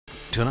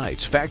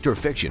Tonight's Fact or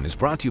Fiction is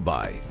brought to you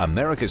by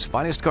America's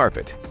Finest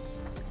Carpet.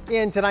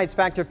 In tonight's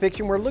Fact or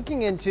Fiction, we're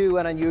looking into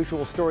an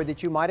unusual story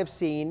that you might have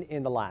seen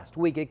in the last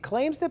week. It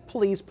claims that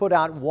police put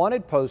out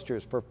wanted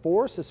posters for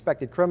 4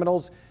 suspected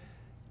criminals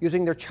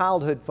using their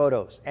childhood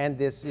photos. And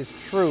this is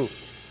true.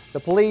 The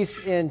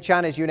police in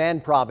China's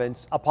Yunnan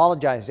province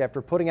apologized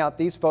after putting out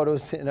these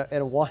photos in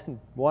a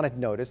wanted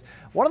notice.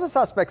 One of the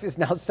suspects is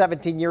now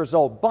 17 years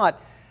old, but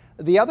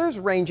the others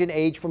range in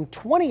age from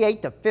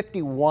 28 to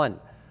 51.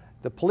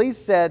 The police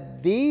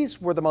said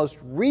these were the most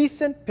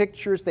recent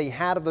pictures they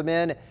had of the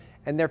men,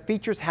 and their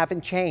features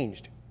haven't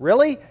changed.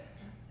 Really?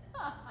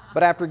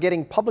 But after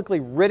getting publicly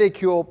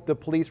ridiculed, the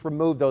police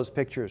removed those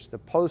pictures. The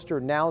poster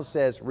now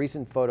says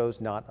recent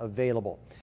photos not available.